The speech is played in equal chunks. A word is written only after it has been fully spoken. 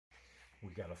We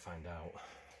gotta find out.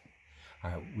 All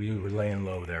right, we were laying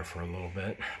low there for a little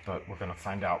bit, but we're gonna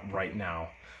find out right now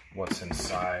what's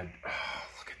inside. Oh,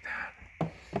 look at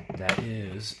that. That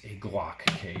is a Glock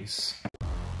case.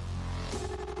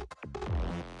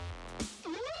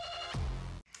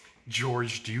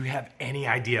 George, do you have any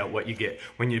idea what you get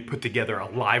when you put together a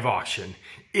live auction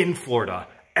in Florida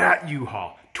at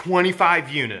U-Haul? 25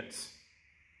 units.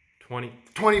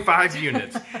 25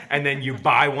 units. And then you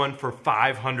buy one for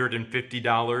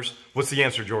 $550. What's the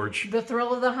answer, George? The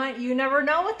thrill of the hunt. You never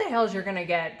know what the hell you're gonna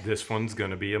get. This one's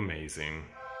gonna be amazing.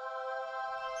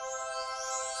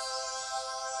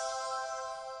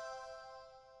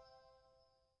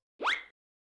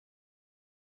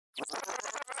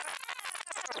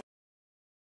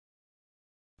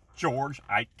 George,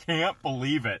 I can't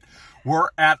believe it. We're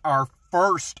at our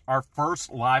first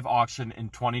live auction in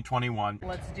 2021.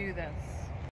 Let's do this.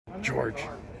 George,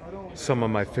 some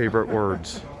of my favorite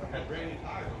words.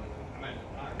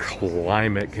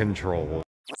 Climate control.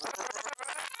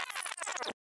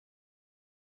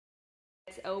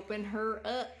 Let's open her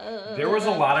up. There was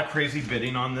a lot of crazy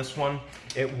bidding on this one.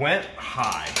 It went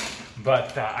high,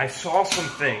 but I saw some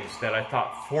things that I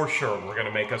thought for sure were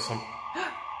gonna make us some...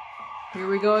 Here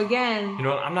we go again. You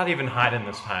know what? I'm not even hiding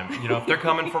this time. You know, if they're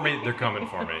coming for me, they're coming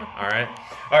for me. All right?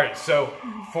 All right, so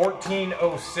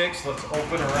 1406, let's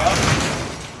open her up.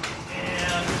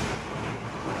 And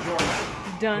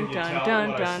George, dun dun dun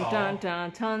dun dun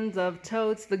dun. Tons of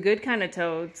totes, the good kind of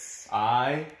totes.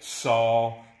 I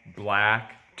saw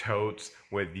black totes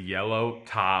with yellow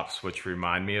tops, which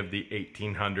remind me of the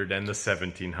 $1,800 and the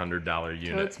 $1,700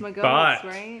 unit. Totes my goats,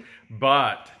 right?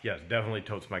 But, yes, definitely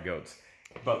totes my goats.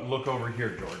 But look over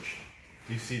here, George.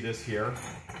 Do you see this here?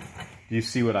 Do you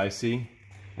see what I see?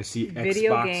 I see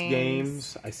Video Xbox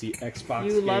games. I see Xbox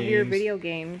games. You love your video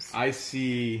games. I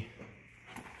see...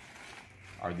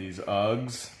 Are these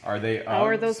Uggs? Are they Uggs? How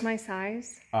are those my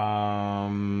size?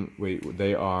 Wait,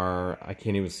 they are... I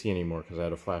can't even see anymore because I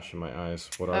had a flash in my eyes.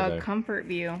 What are they? Comfort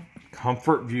View.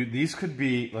 Comfort View. These could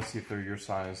be... Let's see if they're your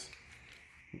size.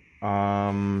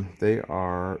 They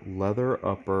are leather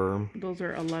upper. Those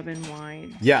are 11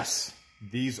 wide. Yes,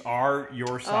 these are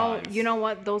your size. Oh, you know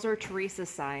what? Those are Teresa's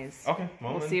size. Okay,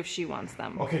 well we'll see if she wants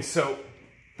them. Okay, so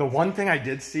the one thing I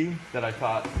did see that I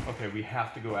thought, okay, we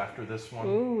have to go after this one.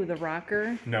 Ooh, the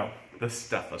rocker. No, the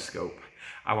stethoscope.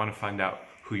 I want to find out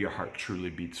who your heart truly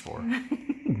beats for.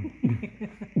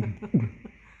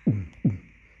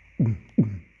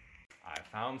 I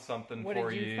found something for you.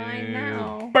 What did you find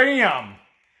now? Bam!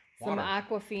 Some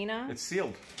Aquafina. It's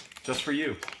sealed, just for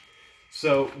you.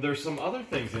 So there's some other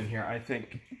things in here. I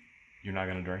think you're not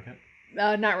gonna drink it.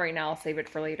 Not right now. I'll save it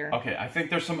for later. Okay, I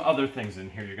think there's some other things in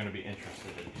here you're gonna be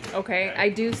interested in too. Okay, I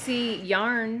do see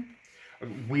yarn.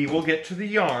 We will get to the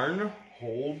yarn.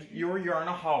 Hold your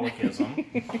yarnaholicism.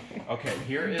 Okay,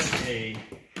 here is a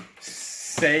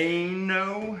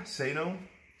Sanyo.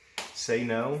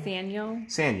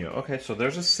 Sanyo. Okay, so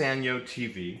there's a Sanyo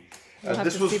TV. We'll have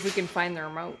to see if we can find the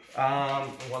remote.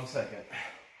 1 second.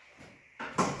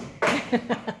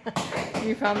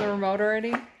 You found the remote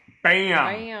already?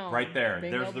 Bam! Right there.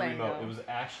 Bingo, There's the bango. remote. It was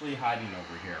actually hiding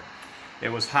over here. It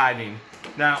was hiding.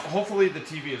 Now, hopefully the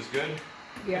TV is good.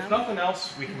 Yeah. If nothing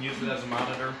else, we can use it as a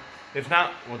monitor. If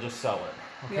not, we'll just sell it.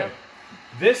 Okay. Yep.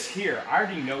 This here, I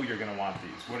already know you're going to want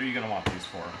these. What are you going to want these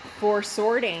for? For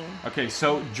sorting. Okay,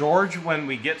 so George, when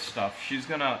we get stuff, she's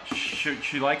going to,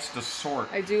 she likes to sort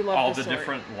I do love all to the sort.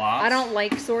 different lots. I don't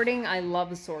like sorting. I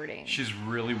love sorting. She's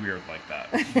really weird like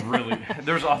that. Really.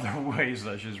 There's other ways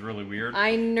that she's really weird.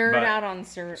 I nerd out on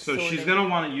sorting. So she's going to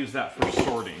want to use that for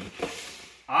sorting.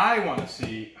 I want to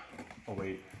see... Oh,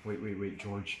 wait,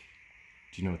 George.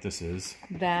 Do you know what this is?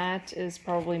 That is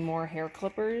probably more hair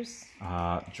clippers.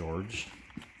 George.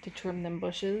 To trim them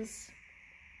bushes.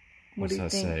 What What's do you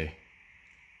that think? say?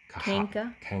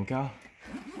 Kanka? Kanka?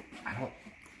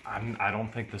 I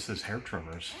don't think this is hair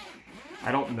trimmers.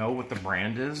 I don't know what the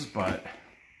brand is, but...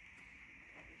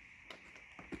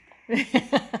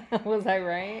 Was I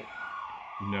right?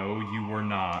 No, you were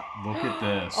not. Look at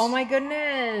this. Oh my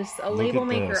goodness. A label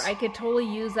maker. this. I could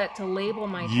totally use that to label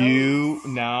my totes. You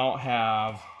now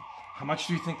have... How much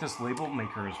do you think this label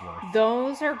maker is worth?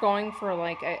 Those are going for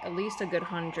like at least a good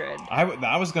 100.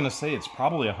 I was going to say it's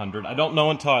probably 100. I don't know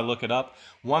until I look it up.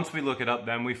 Once we look it up,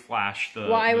 then we flash the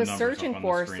Well, I was numbers searching up on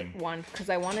for the screen. one because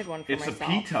I wanted one for myself. It's a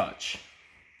P-Touch.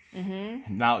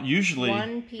 Mm-hmm. Now, usually...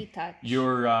 One P-Touch.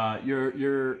 Your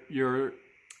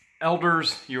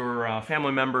elders, your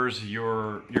family members,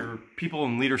 your people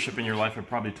in leadership in your life have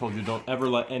probably told you don't ever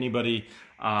let anybody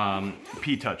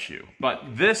P-touch you.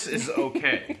 But this is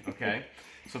okay, okay?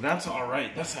 So that's all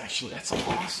right. That's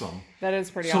awesome. That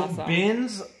is pretty awesome. So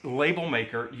Bin's label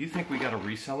maker, you think we got a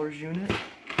reseller's unit?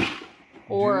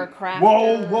 Or a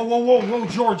crafter. Whoa,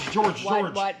 George.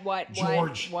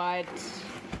 What?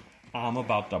 I'm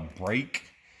about to break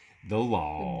the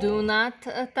law. Do not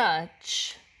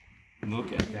touch.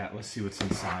 Look at that. Let's see what's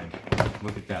inside.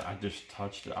 Look at that. I just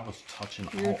touched it. I was touching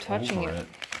You're touching over it.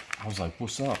 I was like,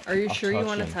 what's up? Are you sure you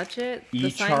want to touch it? The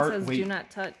sign says do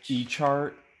not touch.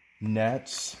 E-chart,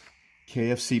 nets,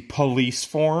 KFC police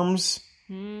forms.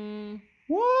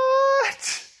 What?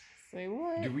 Say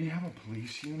what? Do we have a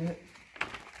police unit?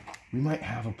 We might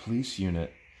have a police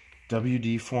unit.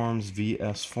 WD forms,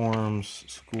 VS forms,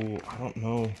 school. I don't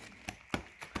know.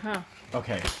 Huh.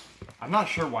 Okay. I'm not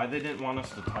sure why they didn't want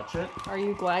us to touch it. Are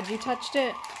you glad you touched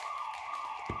it?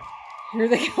 Here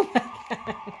they go back.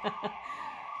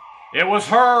 It was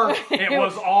her. It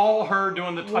was all her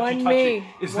doing the touchy.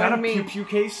 Is that a pew-pew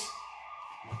case?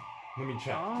 Let me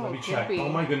check. Let me check. Oh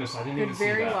my goodness, I didn't even see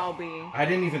that. Could very well be. I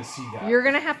didn't even see that. You're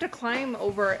going to have to climb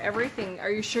over everything.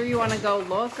 Are you sure you want to go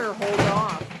look or hold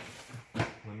off? Let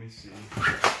me see.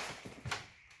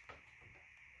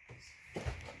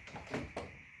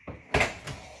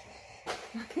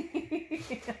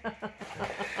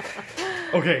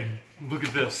 Okay, look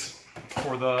at this.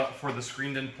 For the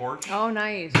screened-in porch. Oh,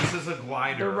 nice. This is a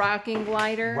glider. The rocking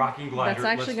glider. Rocking glider. That's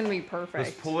actually going to be perfect.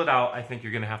 Let's pull it out. I think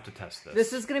you're going to have to test this.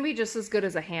 This is going to be just as good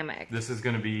as a hammock. This is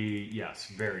going to be, yes,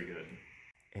 very good.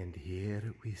 And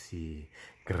here we see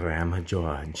Grandma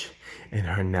George in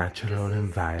her natural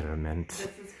environment.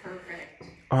 This is perfect.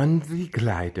 On the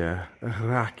glider,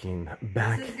 rocking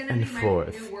back and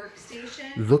forth,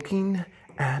 looking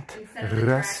at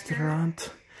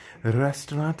restaurant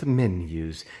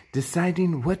menus,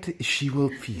 deciding what she will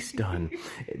feast on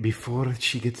before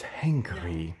she gets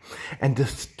hangry and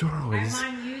destroys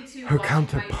her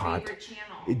counterpart,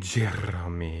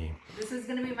 Jeremy. This is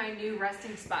going to be my new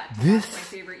resting spot. This my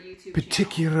favorite YouTube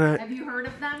particular Have you heard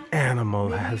of them? Animal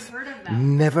has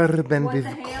never been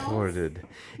recorded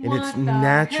in its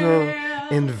natural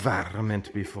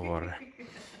environment before.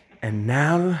 And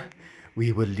now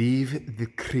we will leave the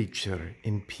creature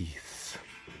in peace.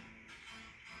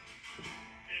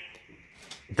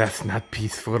 That's not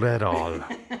peaceful at all.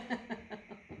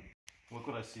 Look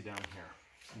what I see down here.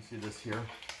 You see this here?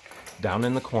 Down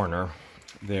in the corner,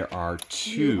 there are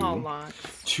two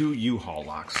U-Haul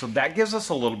locks. So that gives us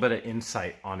a little bit of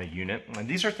insight on a unit. And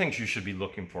these are things you should be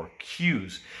looking for,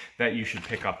 cues that you should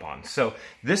pick up on. So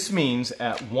this means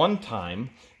at one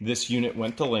time, this unit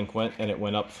went delinquent and it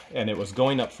went up and it was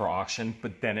going up for auction,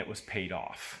 but then it was paid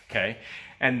off, okay?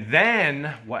 And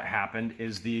then what happened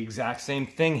is the exact same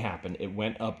thing happened. It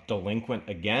went up delinquent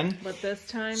again. But this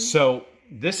time? So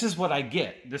this is what I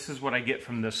get. This is what I get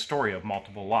from this story of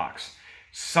multiple locks.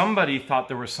 Somebody thought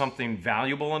there was something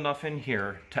valuable enough in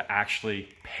here to actually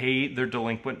pay their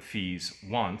delinquent fees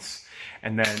once,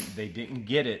 and then they didn't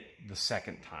get it the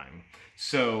second time.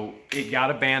 So it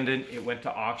got abandoned, it went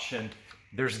to auction.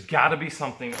 There's gotta be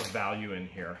something of value in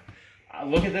here.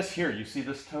 Look at this here, you see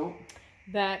this tote?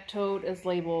 That tote is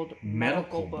labeled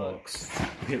medical books.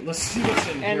 Okay, let's see what's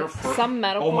in here first. Some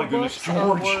medical books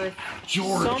are worth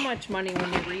so much money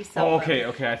when you resell them.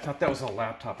 Okay, I thought that was a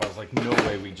laptop. I was like, no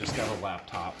way, we just got a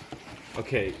laptop.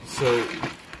 Okay, so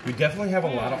we definitely have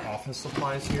a lot of office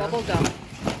supplies here. Bubblegum.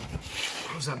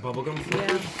 Was that bubblegum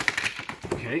flavored?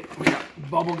 Yeah. Okay, we got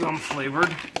bubblegum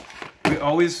flavored. We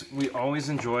always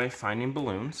enjoy finding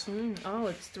balloons. Oh,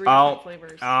 it's 3 different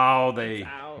flavors. Oh, it's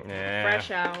out. Yeah.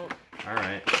 Fresh out. All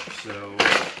right, so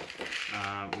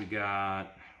we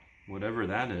got whatever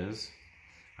that is.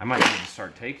 I might need to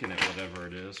start taking it, whatever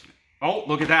it is. Oh,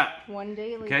 look at that. One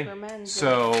daily for men.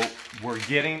 So we're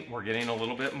getting a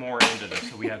little bit more into this.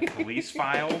 So we have police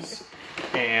files,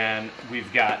 and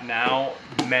we've got now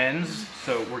men's.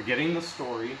 So we're getting the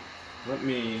story. Let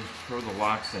me throw the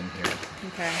locks in here.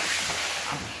 Okay.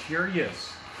 I'm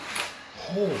curious.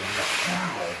 Holy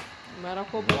cow.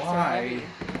 Medical books are heavy.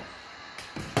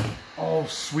 Oh,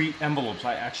 sweet envelopes.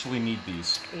 I actually need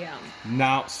these. Yeah.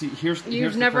 Now, see, here's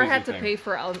You've never had to pay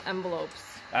for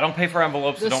envelopes. I don't pay for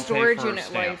envelopes. I don't pay for Storage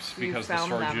stamps because the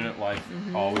storage unit life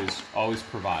always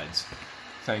provides.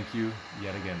 Thank you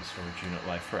yet again, Storage Unit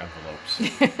Life, for envelopes.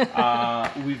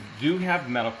 We do have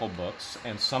medical books,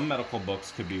 and some medical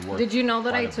books could be worth. Did you know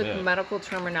that I took medical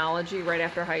terminology right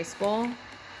after high school?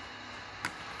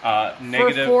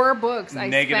 Negative, for 4 books, I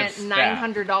spent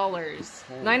 $900.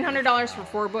 $900 for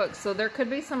 4 books. So there could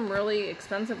be some really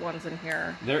expensive ones in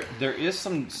here. There is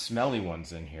some smelly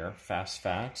ones in here. Fast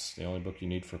Facts, the only book you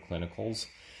need for clinicals.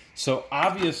 So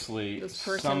obviously this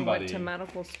person somebody went to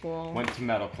medical school. Went to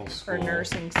medical school. Or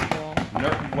nursing school.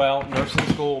 Well, nursing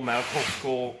school, medical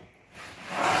school,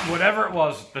 whatever it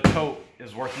was, the tote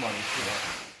is worth money to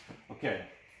us. Okay,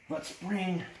 let's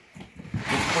bring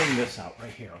this out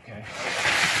right here, okay?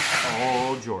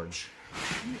 Oh, George.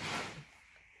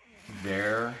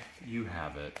 There you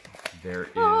have it. There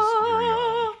is your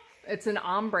yarn. It's an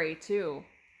ombre, too.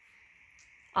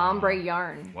 Ombre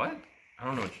yarn. What? I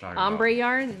don't know what you're talking Ombre about.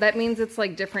 yarn? That means it's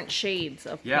like different shades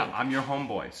of Yeah, pink. I'm your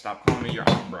homeboy. Stop calling me your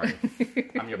ombre.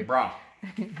 I'm your bra.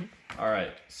 All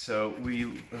right, so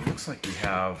it looks like we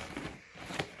have,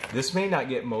 this may not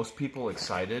get most people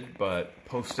excited, but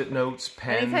Post-it notes,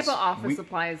 pens. Any type of office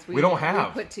supplies we don't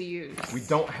have. We put to use. We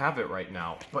don't have it right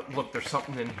now. But look, there's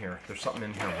something in here. There's something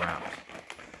in here wrapped.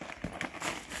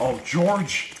 Oh,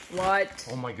 George! What?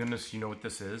 Oh my goodness, you know what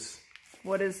this is?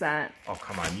 What is that? Oh,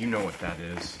 come on, you know what that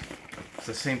is. It's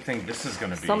the same thing this is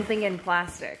going to be. Something in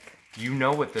plastic. You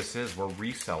know what this is. We're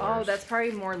resellers. Oh, that's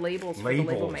probably more labels for the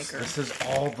label maker. This is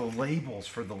all the labels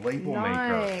for the label maker.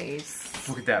 Nice.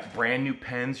 Look at that. Brand new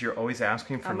pens. You're always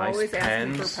asking for nice pens. I'm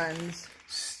always asking for pens.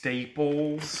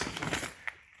 Staples.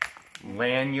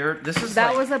 Lanyard.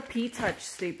 That was a P-Touch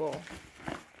staple.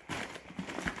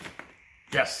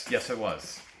 Yes, it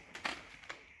was.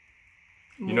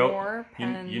 More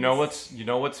pens. You know what's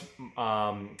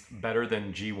better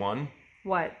than G1?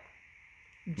 What?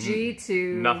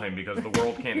 G2. Nothing, because the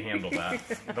world can't handle that.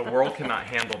 The world cannot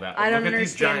handle that. I don't look at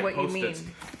these understand giant what you Post-its.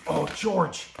 mean. Oh,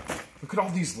 George, look at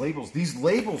all these labels. These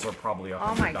labels are probably $100.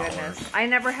 Oh my goodness. I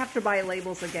never have to buy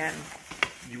labels again.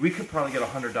 We could probably get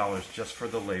 $100 just for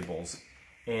the labels.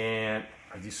 And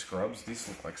are these scrubs? These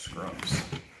look like scrubs.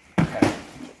 Okay.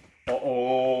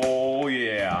 Oh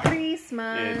yeah.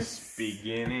 Christmas. It's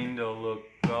beginning to look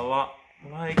a lot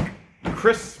like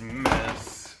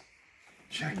Christmas.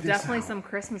 Check this Definitely out. some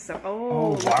Christmas stuff.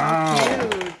 Oh, look wow. how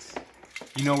cute.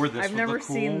 You know where this I've would never look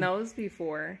cool? seen those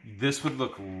before. This would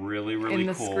look really, really cool. In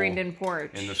the screened-in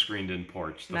porch. In the screened-in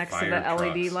porch. The next to fire the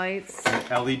LED trucks. lights.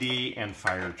 LED and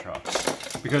fire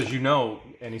trucks. Because you know,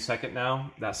 any second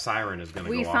now, that siren is going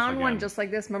to go off again. We found one just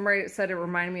like this. Remember I said it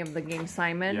reminded me of the game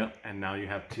Simon? Yep, and now you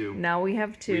have two. Now we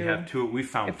have two. We have two. We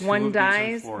found if two one of these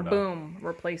dies, in Florida. boom,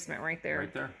 replacement right there.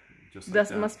 Right there. Just like This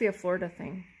that. must be a Florida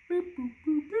thing. Boop, boop,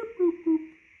 boop, boop, boop,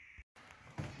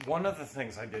 boop. One of the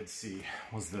things I did see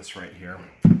was this right here.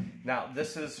 Now,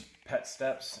 this is pet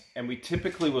steps, and we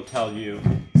typically will tell you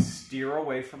steer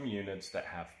away from units that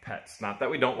have pets. Not that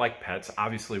we don't like pets.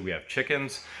 Obviously, we have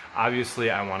chickens.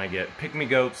 Obviously, I want to get pygmy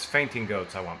goats, fainting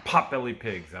goats. I want pot-bellied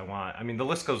pigs. I mean, the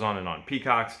list goes on and on.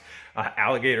 Peacocks,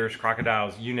 alligators,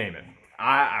 crocodiles, you name it.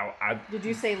 Did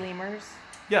you say lemurs?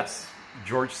 Yes.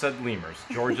 George said lemurs.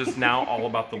 George is now all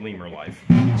about the lemur life.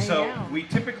 So we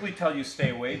typically tell you stay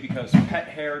away because pet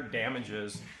hair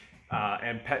damages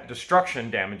and pet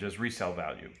destruction damages resale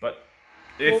value. But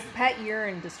if pet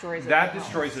urine destroys it. that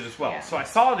destroys it as well. Yeah. So I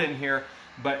saw it in here,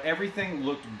 but everything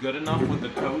looked good enough with the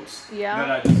totes Yeah.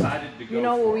 that I decided to go You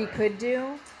know for what we it. could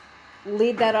do?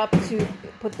 Lead that up to,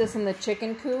 put this in the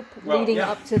chicken coop, leading yeah.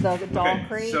 up to the dog Okay,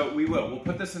 crate. so we will. We'll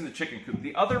put this in the chicken coop.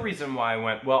 The other reason why I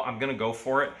went, well, I'm going to go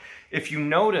for it. If you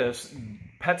notice,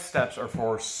 pet steps are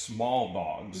for small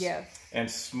dogs. Yes. And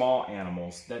small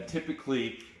animals that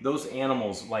typically, those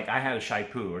animals, like I had a Shih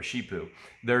Tzu or Shih Tzu,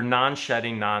 they're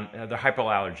non-shedding, they're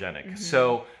hypoallergenic. Mm-hmm.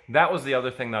 So that was the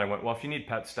other thing that I went, well, if you need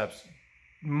pet steps,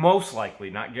 most likely,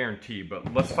 not guaranteed,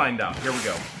 but let's find out. Here we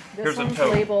go. This Here's one's a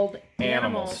tote. labeled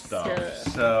Animal stuff.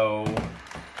 So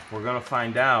we're gonna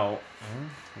find out.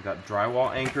 We got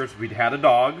drywall anchors. We'd had a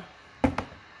dog.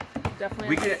 Definitely.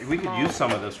 We could use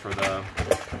some of this for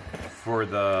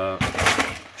the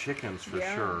chickens for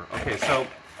sure. Okay, so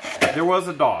there was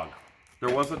a dog.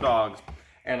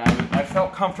 And I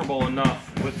felt comfortable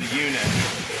enough with the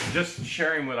unit, just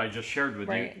sharing what I just shared with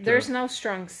you. There's no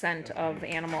strong scent of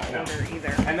animal odor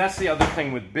either. And that's the other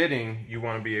thing with bidding. You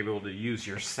want to be able to use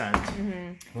your scent.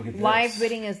 Mm-hmm. Look at this. Live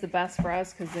bidding is the best for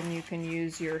us because then you can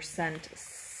use your scent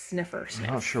sniffer sniff.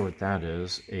 I'm not sure what that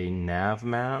is. A nav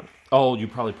mat. Oh, you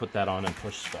probably put that on and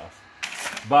push stuff.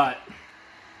 But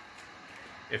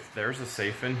if there's a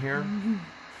safe in here,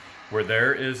 where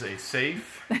there is a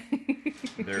safe,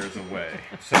 there's a way.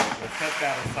 So we'll set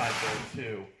that aside there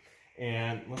too.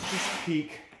 And let's just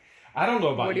peek. I don't know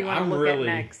about what do you want I'm to look really,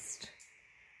 at next?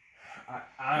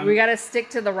 I'm, we got to stick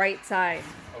to the right side.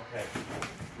 Okay.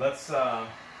 Let's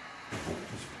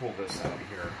just pull this out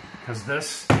here. Because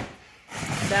this...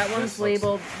 That one's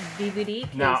labeled DVD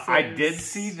cases. Now, I did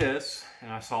see this, and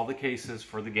I saw the cases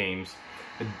for the games.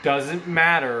 It doesn't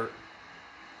matter...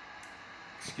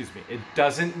 Excuse me. It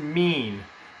doesn't mean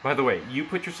By the way, you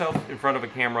put yourself in front of a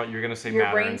camera, you're going to say Your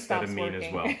matter brain instead of stops mean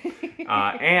working. as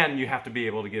well. And you have to be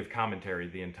able to give commentary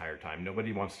the entire time.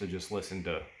 Nobody wants to just listen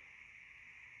to...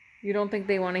 You don't think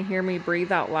they want to hear me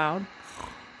breathe out loud?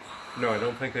 No, I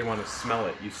don't think they want to smell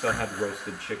it. You still had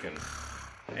roasted chicken.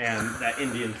 And that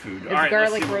Indian food. It's All right,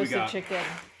 garlic let's see what we roasted got. chicken.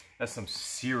 That's some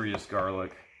serious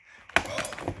garlic.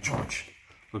 Oh, George,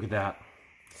 look at that.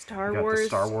 Star We got Wars, the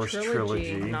Star Wars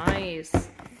trilogy. Nice.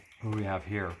 What do we have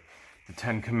here? The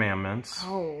 10 Commandments.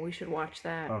 Oh, we should watch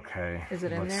that. Okay. Is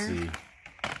it in let's there? see.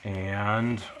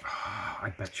 And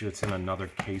I bet you it's in another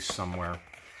case somewhere.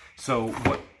 So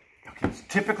what? Okay,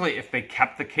 typically, if they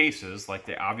kept the cases like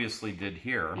they obviously did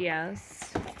here,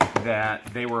 Yes. that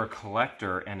they were a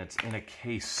collector and it's in a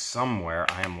case somewhere.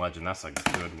 I Am Legend. That's a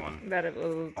good one. That was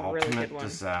a Ultimate really good one.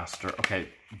 Disaster. Okay,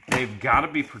 they've got to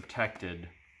be protected.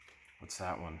 What's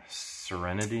that one?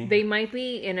 Serenity? They might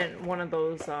be in one of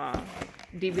those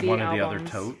DVD One albums. of the other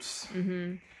totes?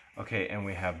 Mm-hmm. Okay, and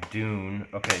we have Dune.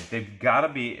 Okay, they've got to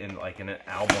be in an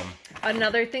album.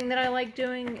 Another thing that I like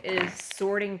doing is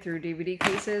sorting through DVD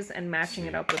cases and matching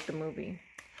it up with the movie.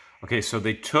 Okay, so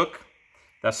they took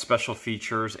that special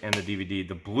features and the DVD.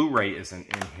 The Blu-ray isn't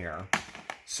in here.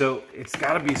 So it's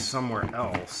got to be somewhere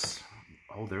else.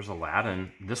 Oh, there's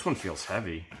Aladdin. This one feels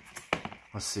heavy.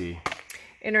 Let's see.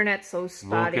 Internet's so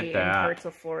spotty in that. parts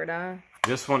of Florida.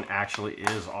 This one actually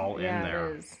is all in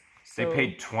there. It is. They So,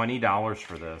 paid $20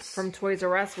 for this. from Toys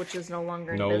R Us, which is no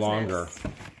longer in No business. longer.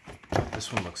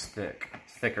 This one looks thick.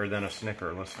 Thicker than a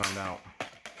Snicker. Let's find out.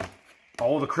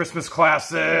 Oh, the Christmas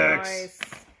classics! Nice.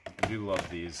 I do love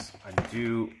these. I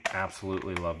do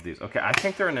absolutely love these. Okay, I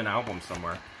think they're in an album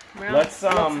somewhere. Well, let's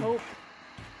hope.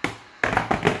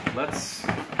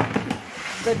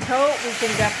 The tote we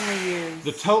can definitely use.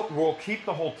 The tote, we'll keep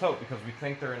the whole tote because we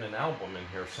think they're in an album in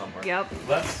here somewhere. Yep.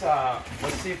 Let's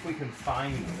see if we can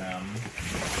find them.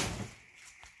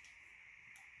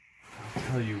 I'll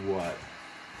tell you what.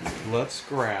 Let's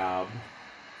grab.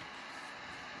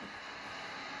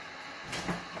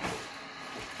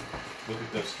 Look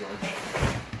at this, George.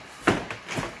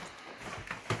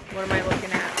 What am I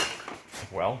looking at?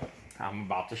 Well, I'm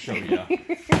about to show you.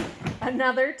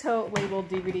 Another tote labeled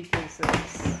DVD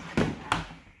cases.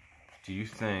 Do you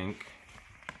think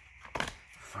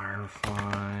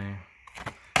Firefly?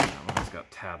 That one's got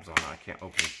tabs on it. I can't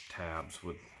open tabs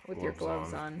with Your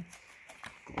gloves on.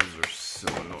 Gloves are so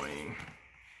annoying.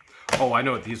 Oh, I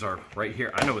know what these are right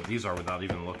here. I know what these are without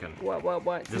even looking.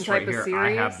 What? This Some right type of here,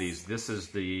 series? I have these. This is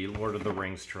the Lord of the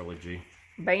Rings trilogy.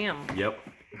 Bam. Yep.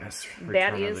 That's That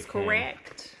Return of is the King.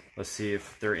 correct. Let's see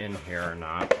if they're in here or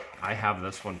not. I have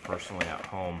this one personally at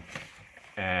home.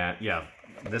 And yeah,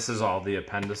 this is all the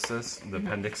appendices. The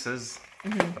appendices.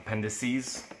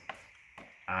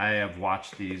 I have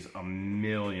watched these a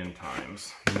million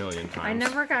times. I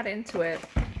never got into it.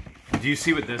 Do you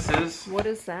see what this is? What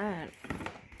is that?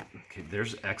 Okay,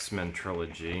 there's X-Men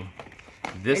trilogy.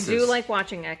 I do like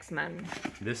watching X-Men.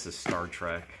 This is Star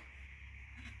Trek.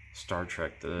 Star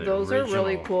Trek, the Those original. are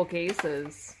really cool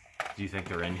cases. Do you think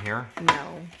they're in here?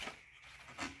 No.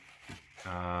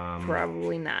 Um,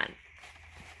 Probably not.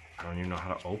 I don't even know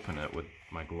how to open it with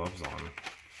my gloves on.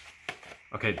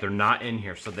 Okay, they're not in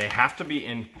here, so they have to be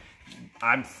in.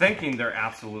 I'm thinking they're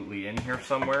absolutely in here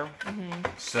somewhere.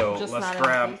 So Just let's not in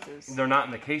grab. the cases. They're not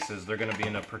in the cases. They're going to be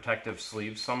in a protective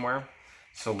sleeve somewhere.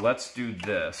 So let's do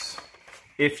this.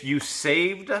 If you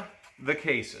saved the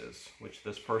cases, which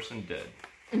this person did,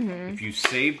 if you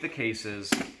saved the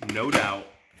cases, no doubt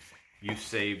you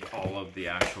saved all of the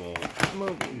actual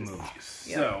movies.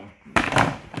 Yep. So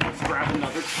let's grab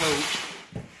another tote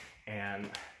and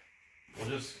we'll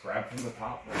just grab from the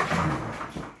top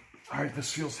there. All right,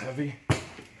 this feels heavy.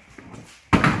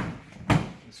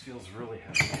 This feels really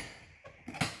heavy.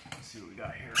 Let's see what we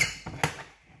got here.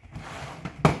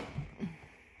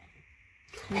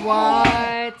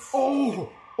 What?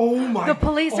 Oh my! The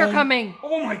police are coming.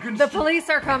 Oh my goodness! The police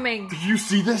are coming. Did you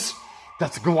see this?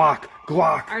 That's Glock.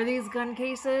 Are these gun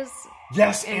cases?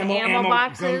 Yes, And ammo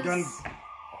boxes? gun.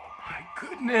 My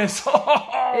goodness.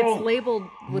 It's labeled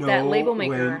with that label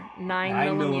maker. way.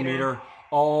 9 millimeter.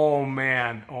 Oh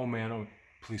man. Oh,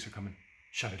 police are coming.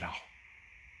 Shut it out.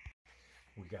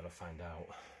 We gotta find out.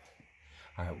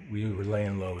 All right, we were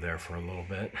laying low there for a little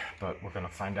bit, but we're gonna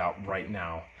find out right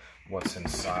now what's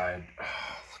inside. Oh,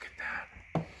 look at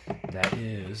that. That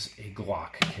is a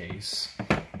Glock case.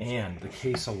 And the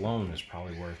case alone is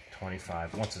probably worth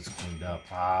 $25 once it's cleaned up.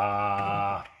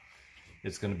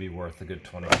 It's going to be worth a good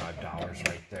 $25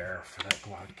 right there for that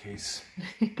Glock case.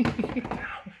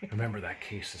 Now, remember that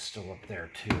case is still up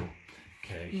there too.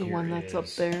 Okay, The one that's up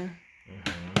there.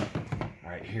 All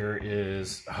right, here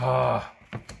is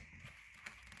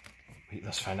Wait,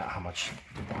 let's find out how much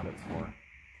we bought it for.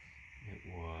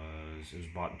 It was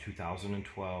bought in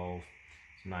 2012.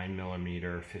 It's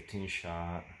 9mm, 15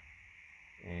 shot,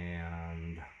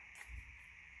 and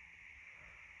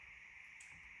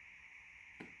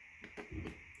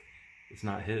it's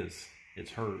not his,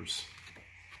 it's hers.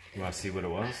 You want to see what it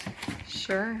was?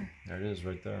 Sure. There it is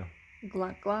right there.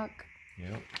 Glock Glock.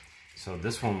 Yep. So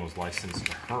this one was licensed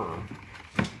to her,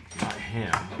 not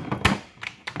him.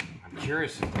 I'm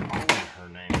curious if they're all in her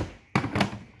name.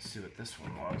 Let's see what this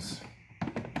one was.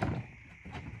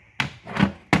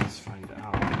 Let's find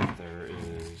out if there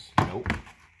is... Nope.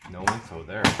 No info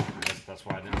there. That's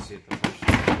why I didn't see it the first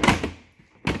time.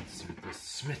 Let's see what this...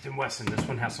 Smith & Wesson. This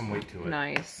one has some weight to it.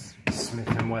 Nice.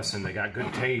 Smith & Wesson. They got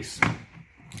good taste.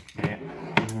 And...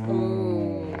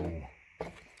 Ooh.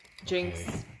 Jinx.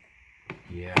 Okay.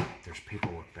 Yeah, there's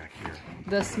paperwork back here.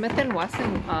 The Smith &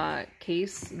 Wesson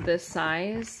case this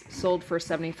size sold for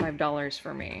 $75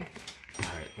 for me. All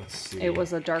right, let's see. It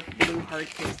was a dark blue hard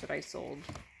case that I sold.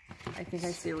 I think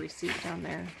I see a receipt down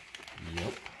there.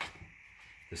 Yep.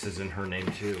 This is in her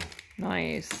name too.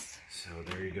 Nice. So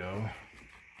there you go.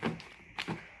 All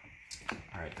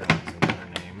right, that is in her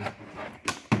name.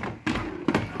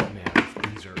 Oh man, if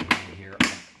these are in here,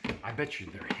 I bet you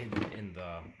they're hidden in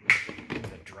the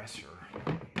dresser.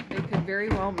 It could very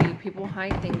well be. People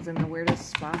hide things in the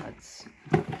weirdest spots.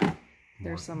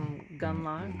 There's some gun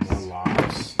locks. More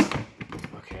locks.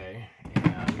 Okay,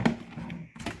 and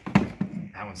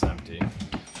that one's empty.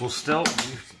 We'll still,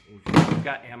 we've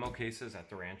got ammo cases at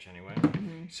the ranch anyway,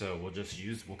 so we'll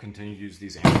continue to use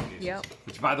these ammo cases. Yep.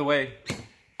 Which, by the way,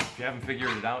 if you haven't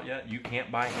figured it out yet, you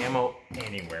can't buy ammo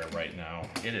anywhere right now.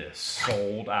 It is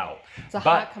sold out. It's a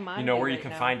hot commodity. You know where you right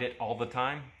can now. find it all the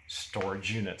time?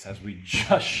 Storage units, as we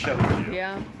just showed you.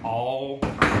 Yeah. All the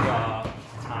time.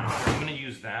 I'm going to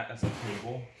use that as a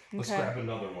table. Let's Okay. grab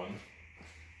another one.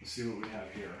 Let's see what we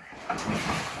have here.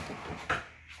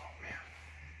 Oh man,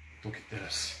 look at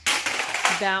this.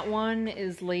 That one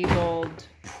is labeled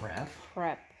Prep?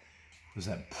 prep. Was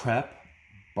that prep?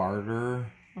 Barter?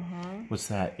 What's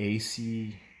that?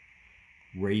 AC?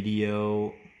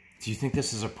 Radio? Do you think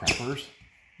this is a prepper's?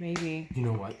 Maybe. You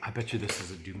know what? I bet you this is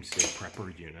a Doomsday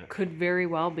prepper unit. Could very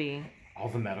well be. All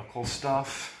the medical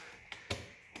stuff.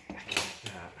 I get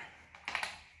that.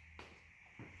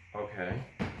 Okay.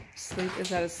 Sleep? Is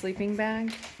that a sleeping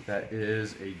bag? That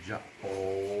is a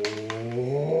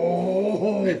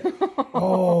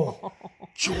oh,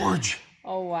 George.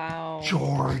 Oh wow.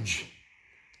 George.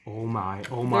 Oh my.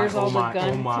 Oh my. There's all oh my. the gun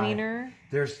oh my. cleaner.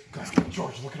 There's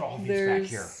George. Look at all these back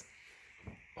here.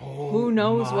 Oh, who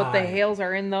knows what the my. Hales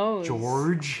are in those?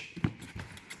 George.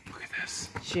 Look at this.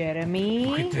 Jeremy.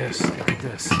 Look at this. Look at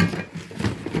this.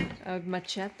 A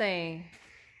machete.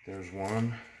 There's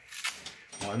one.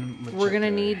 One machete. We're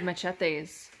gonna need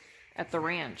machetes at the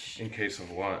ranch. In case of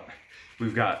what?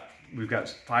 We've got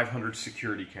 500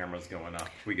 security cameras going up.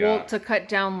 We got Well, to cut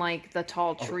down like the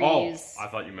tall trees. Oh, I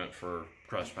thought you meant for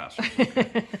trespassers.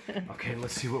 Okay,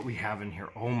 let's see what we have in here.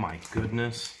 Oh my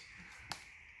goodness.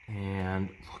 And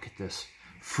look at this.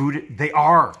 Food, they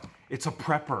are. It's a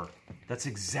prepper. That's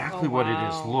exactly what it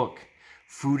is. Look.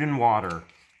 Food and water,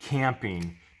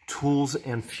 camping, tools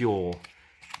and fuel.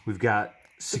 We've got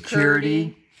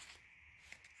security.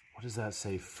 What does that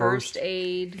say? First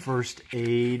aid. First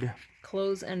aid.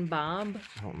 Clothes and Bob.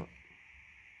 I don't know.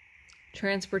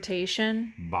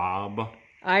 Transportation. Bob.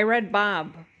 I read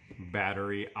Bob.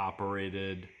 Battery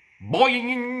operated.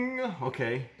 Boing!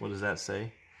 Okay, what does that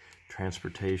say?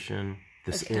 Transportation.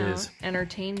 This is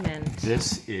entertainment.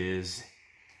 This is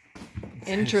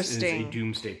interesting. This is a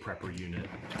Doomsday prepper unit.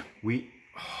 Oh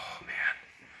man.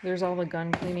 There's all the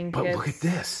gun cleaning kits. But look at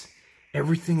this.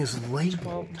 Everything is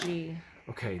labeled. 12G.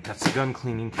 Okay, that's the gun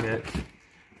cleaning kit.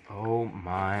 Oh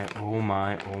my, oh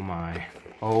my, oh my,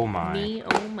 oh my. Me,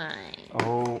 oh my.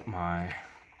 Oh my.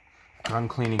 Gun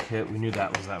cleaning kit. We knew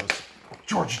that was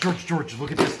George,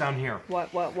 look at this down here.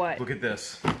 What? Look at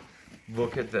this.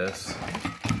 Look at this.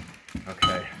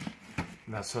 Okay.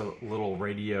 That's a little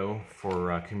radio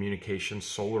for communication,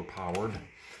 solar powered.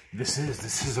 This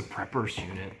is a prepper's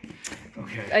unit.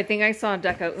 Okay. I think I saw a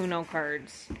deck of Uno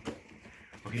cards.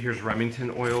 Okay, here's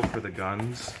Remington oil for the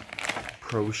guns.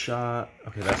 Pro Shot.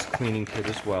 Okay, that's cleaning kit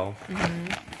as well.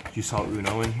 You saw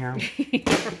Uno in here? Right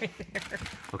there.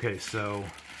 Okay, so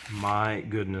my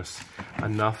goodness,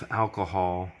 enough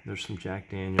alcohol. There's some Jack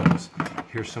Daniels.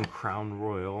 Here's some Crown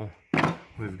Royal.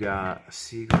 We've got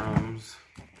Seagram's,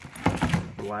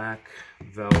 Black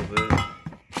Velvet,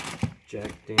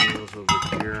 Jack Daniels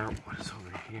over here. What is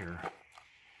over here?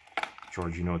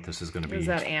 George, you know what this is going to be. Is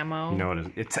that ammo? You know what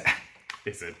it is.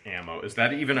 Is it ammo? Is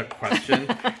that even a question?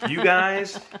 You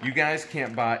guys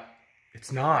can't buy.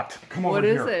 It's not. Come over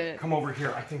here. What is it? Come over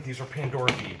here. I think these are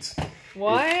Pandora beads.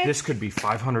 What? This could be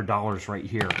 $500 right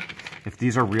here. If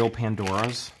these are real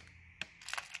Pandoras.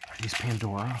 Are these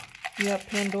Pandora? Yep,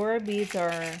 Pandora beads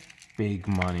are big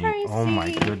money. pricey. Oh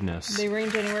my goodness. They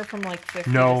range anywhere from like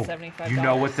 $50 to $75. You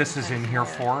know what this is in here more.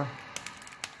 for?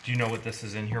 Do you know what this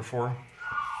is in here for?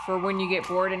 For when you get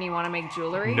bored and you want to make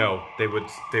jewelry? No, they would.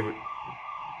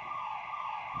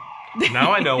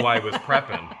 Now I know why I was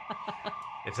prepping.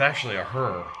 It's actually a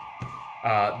her.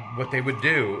 What they would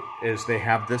do is they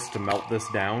have this to melt this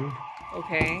down.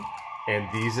 Okay. And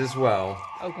these as well.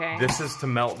 Okay. This is to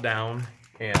melt down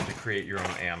and to create your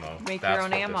own ammo. Make That's your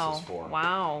own what ammo. This is for.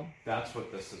 Wow. That's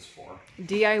what this is for.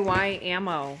 DIY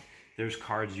ammo. There's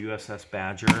cards USS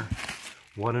Badger.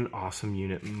 What an awesome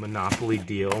unit. Monopoly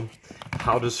deal.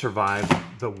 How to survive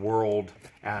the world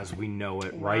as we know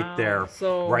it. Wow. Right there.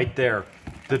 So, right there.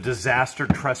 The disaster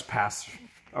trespass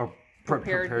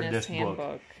preparedness handbook.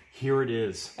 Book. Here it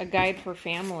is. A guide for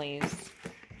families.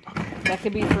 That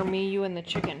could be for me, you, and the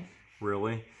chicken.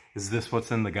 Really? Is this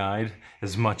what's in the guide?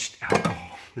 As much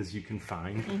alcohol as you can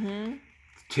find. Mm-hmm.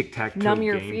 Tic-tac-toe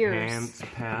game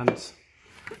pads.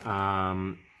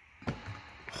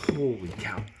 Holy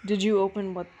cow. Did you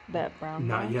open what that brown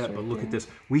box? Not yet, but look at this.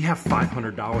 We have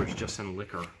 $500 just in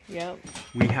liquor. Yep.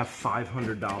 We have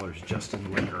 $500 just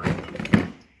in liquor.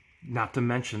 Not to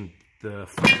mention the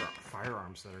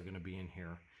firearms that are going to be in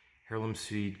here. Heirloom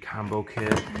seed combo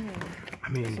kit. I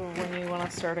mean, so when you want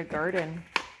to start a garden.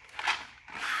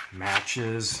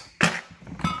 Matches.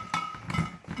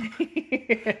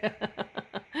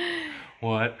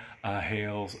 What a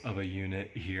Hales of a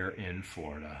unit here in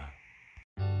Florida.